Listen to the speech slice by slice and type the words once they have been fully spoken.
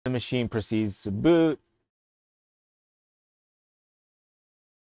The machine proceeds to boot.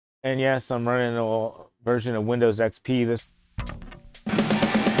 And yes, I'm running a version of Windows XP.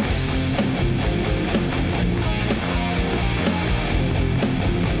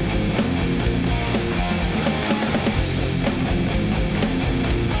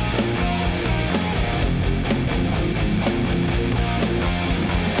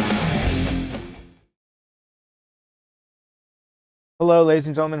 Hello, ladies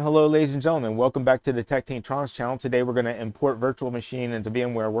and gentlemen. Hello, ladies and gentlemen. Welcome back to the Tech Team Trons channel. Today, we're going to import virtual machine into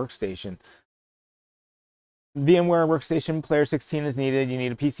VMware Workstation. VMware Workstation Player 16 is needed. You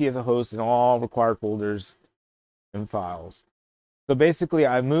need a PC as a host and all required folders and files. So basically,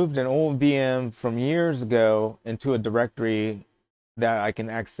 I moved an old VM from years ago into a directory that I can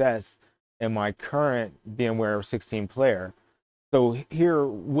access in my current VMware 16 player. So here,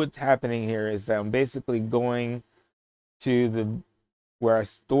 what's happening here is that I'm basically going to where I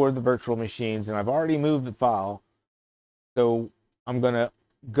store the virtual machines, and I've already moved the file. So I'm going to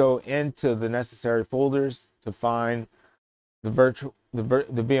go into the necessary folders to find the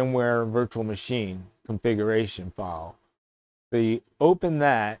VMware virtual machine configuration file. So you open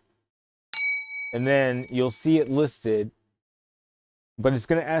that, and then you'll see it listed, but it's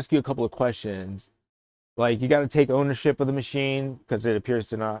going to ask you a couple of questions. Like, you got to take ownership of the machine because it appears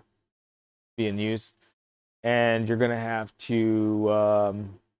to not be in use. And you're going to have to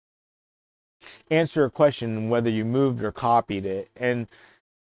answer a question whether you moved or copied it. And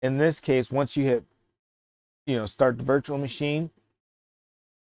in this case, once you hit, start the virtual machine,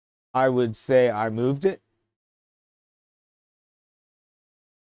 I would say I moved it.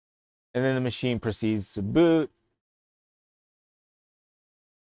 And then the machine proceeds to boot.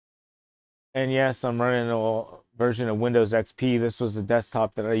 And yes, I'm running a version of Windows XP. This was a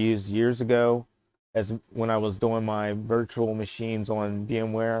desktop that I used years ago as when I was doing my virtual machines on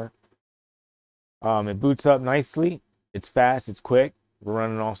VMware. It boots up nicely. It's fast, it's quick. We're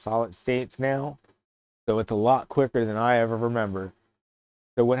running all solid states now. So it's a lot quicker than I ever remember.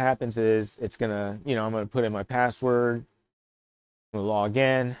 So what happens is it's gonna, I'm gonna put in my password. I'm gonna log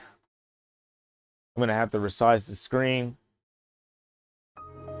in. I'm gonna have to resize the screen.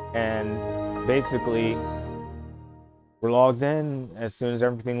 And basically, we're logged in. As soon as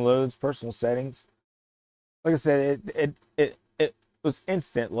everything loads, personal settings. Like I said, it was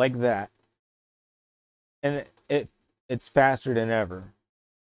instant like that. And it's faster than ever.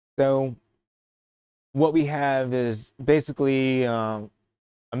 So what we have is basically, I'm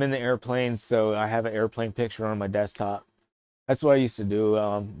in the airplane, so I have an airplane picture on my desktop. That's what I used to do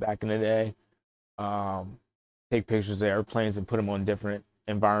back in the day. Take pictures of airplanes and put them on different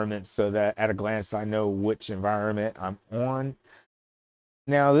environments so that at a glance I know which environment I'm on.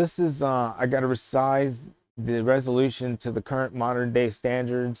 Now this is, I got to resize the resolution to the current modern day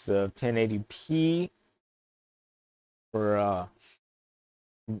standards of 1080p for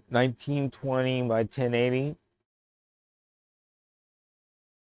 1920 by 1080,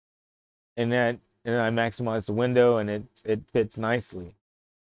 and I maximize the window, and it fits nicely.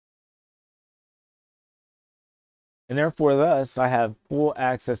 And therefore, thus, I have full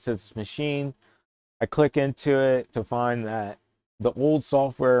access to this machine. I click into it to find that the old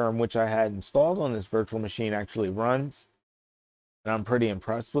software on which I had installed on this virtual machine actually runs. And I'm pretty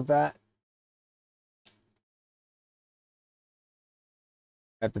impressed with that.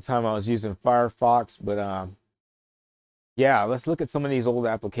 At the time I was using Firefox, but yeah, let's look at some of these old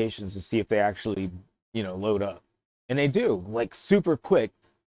applications to see if they actually, load up. And they do, like super quick,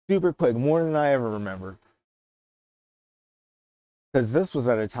 more than I ever remember. Because this was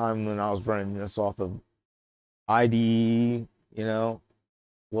at a time when I was running this off of IDE, low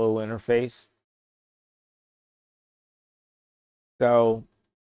interface. So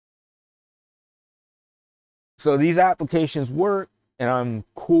these applications work, and I'm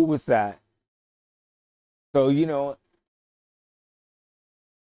cool with that. So,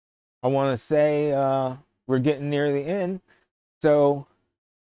 I want to say we're getting near the end. So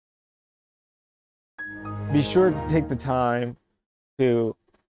be sure to take the time to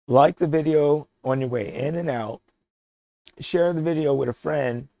like the video on your way in and out. Share the video with a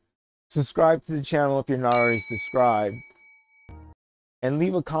friend, subscribe to the channel if you're not already subscribed, and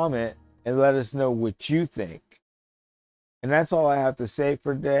leave a comment and let us know what you think. And that's all I have to say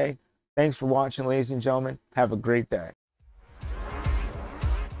for today. Thanks for watching, ladies and gentlemen. Have a great day.